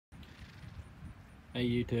Hey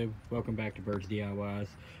YouTube, welcome back to Birds DIYs.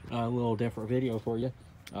 A little different video for you.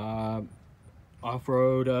 Uh,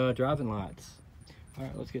 Off-road driving lights. All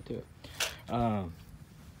right, let's get to it. Um,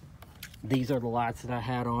 these are the lights that I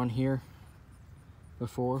had on here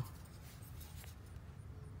before.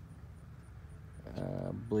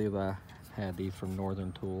 I believe I had these from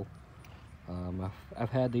Northern Tool.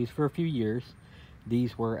 I've had these for a few years.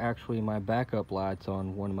 These were actually my backup lights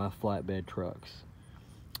on one of my flatbed trucks.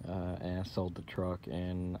 And I sold the truck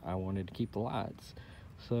and I wanted to keep the lights.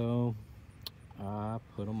 So I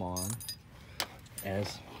put them on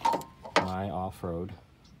as my off-road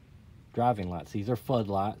driving lights. These are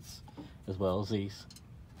floodlights as well as these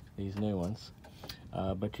new ones.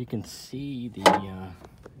 But you can see the,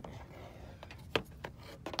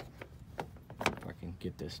 if I can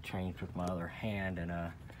get this changed with my other hand and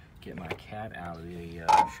get my cat out of the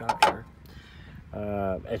shot here.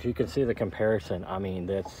 As you can see the comparison, I mean,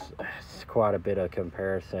 that's quite a bit of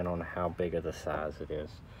comparison on how big of the size it is.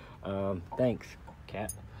 Thanks,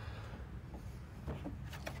 cat.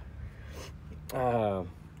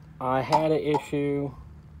 I had an issue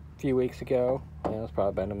a few weeks ago. Yeah, it's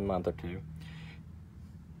probably been a month or two.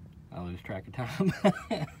 I lose track of time.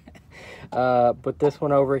 But this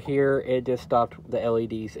one over here, it just stopped, the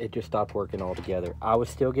LEDs, it just stopped working altogether. I was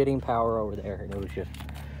still getting power over there, and it was just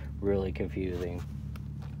really confusing.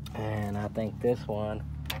 And I think this one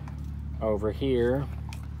over here,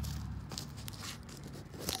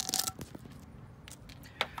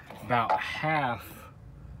 about half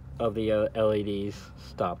of the LEDs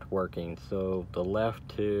stopped working. So the left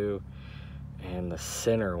two and the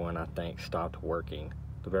center one, I think, stopped working.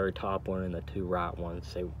 The very top one and the two right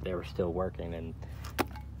ones, they were still working, and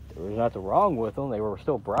there was nothing wrong with them. They were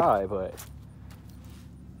still bright, but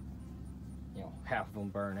you know, half of them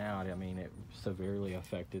burn out. I mean, it severely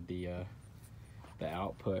affected the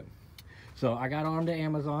output. So I got onto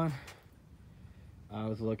Amazon. I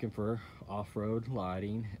was looking for off-road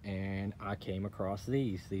lighting, and I came across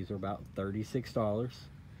these. These are about $36.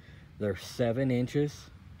 They're 7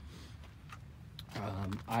 inches.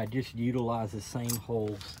 I just utilize the same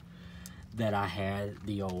holes that I had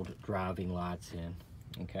the old driving lights in.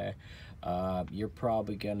 Okay, you're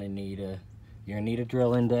probably gonna need a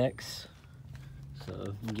drill index.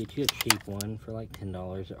 So you can get you a cheap one for like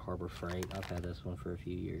 $10 at Harbor Freight. I've had this one for a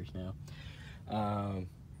few years now.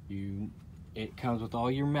 It comes with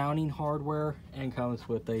all your mounting hardware and comes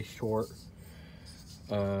with a short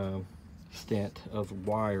stent of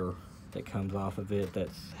wire that comes off of it that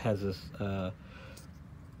has this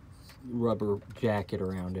rubber jacket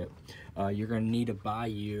around it. You're going to need to buy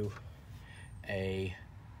you a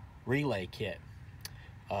relay kit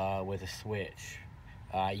with a switch.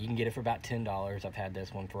 You can get it for about $10. I've had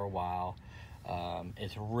this one for a while.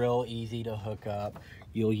 It's real easy to hook up.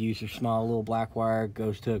 You'll use your small little black wire,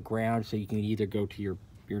 goes to ground, so you can either go to your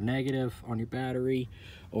negative on your battery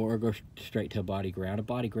or go straight to a body ground. A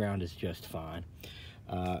body ground is just fine.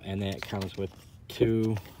 And then it comes with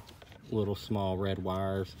 2 little small red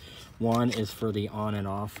wires. One is for the on and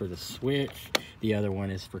off for the switch. The other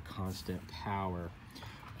one is for constant power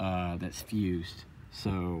that's fused.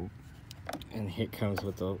 So, and it comes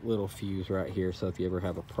with a little fuse right here, so if you ever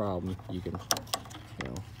have a problem, you can, you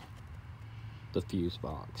know, the fuse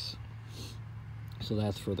box. So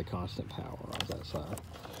that's for the constant power on that side.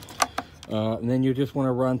 And then you just want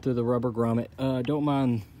to run through the rubber grommet. Don't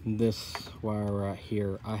mind this wire right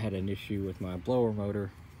here. I had an issue with my blower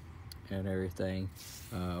motor and everything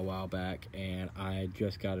a while back, and I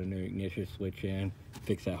just got a new ignition switch in,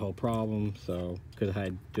 fixed that whole problem. So, because I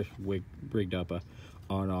had just rigged up a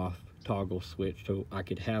on-off toggle switch so I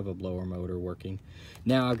could have a blower motor working.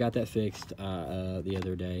 Now I've got that fixed the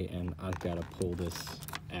other day, and I've got to pull this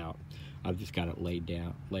out. I've just got it laid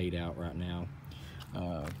out right now.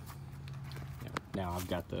 Now I've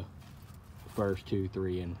got the first 2,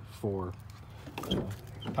 3, and 4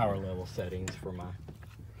 power level settings for my,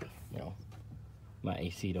 you know, my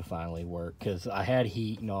AC to finally work, because I had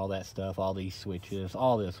heat and all that stuff, all these switches,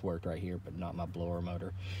 all this worked right here, but not my blower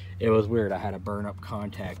motor. It was weird. I had a burn up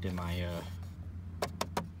contact in my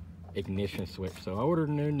ignition switch, so I ordered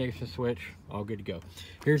a new ignition switch, all good to go.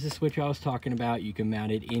 Here's the switch I was talking about. You can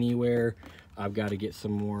mount it anywhere. I've got to get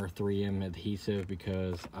some more 3M adhesive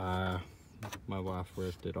because my wife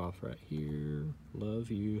ripped it off right here.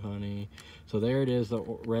 Love you, honey. So there it is, the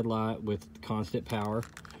red light with constant power.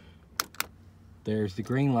 There's the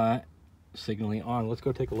green light signaling on. Let's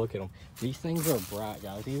go take a look at them. These things are bright,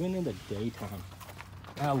 guys, even in the daytime.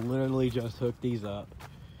 I literally just hooked these up,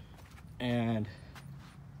 and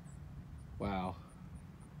wow,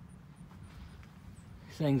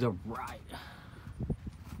 these things are bright.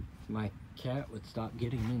 my cat would stop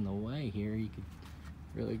getting in the way here, you could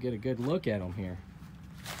really get a good look at them here.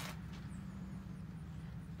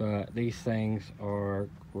 But these things are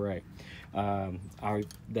great.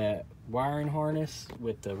 The wiring harness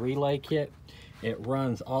with the relay kit, it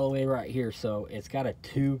runs all the way right here. So it's got a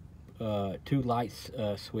two light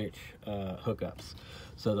switch hookups.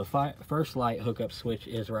 So the first light hookup switch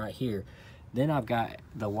is right here. Then I've got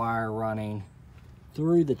the wire running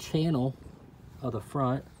through the channel of the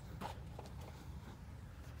front.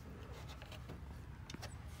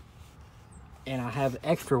 And I have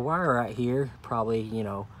extra wire right here, probably, you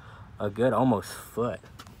know, a good almost foot.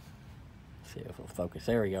 Let's see if it'll focus.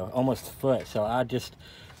 There we go, almost a foot. So I just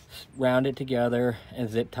round it together and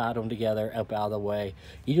zip tie them together up out of the way.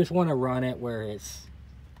 You just want to run it where it's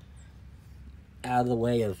out of the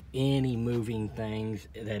way of any moving things,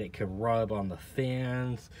 that it could rub on the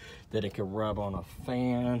fins, that it could rub on a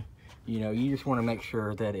fan. You know, you just want to make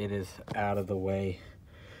sure that it is out of the way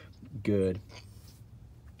good.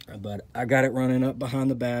 But I got it running up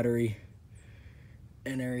behind the battery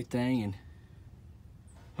and everything and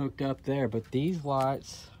hooked up there. But these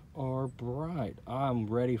lights are bright. I'm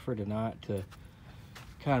ready for tonight to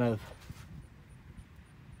kind of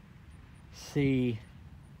see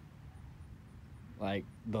like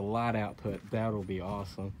the light output. That'll be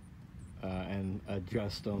awesome. And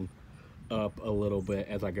adjust them up a little bit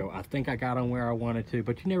as I go. I think I got them where I wanted to,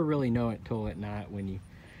 but you never really know it till at night when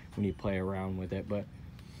you play around with it. But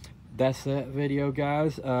that's that video,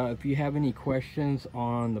 guys. If you have any questions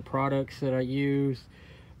on the products that I use,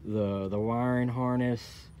 the wiring harness,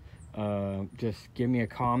 just give me a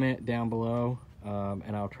comment down below,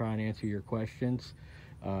 and I'll try and answer your questions.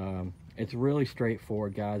 It's really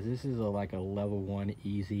straightforward, guys. This is like a level 1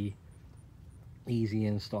 easy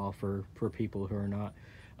install for people who are not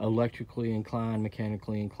electrically inclined,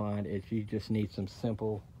 mechanically inclined. You just need some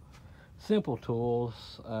simple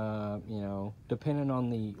tools. You know, depending on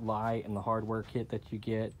the light and the hardware kit that you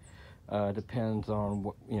get, depends on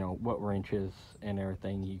what wrenches and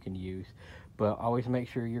everything you can use. But always make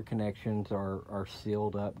sure your connections are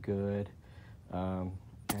sealed up good,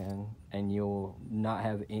 and you'll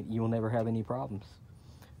never have any problems.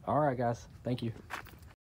 All right, guys, thank you.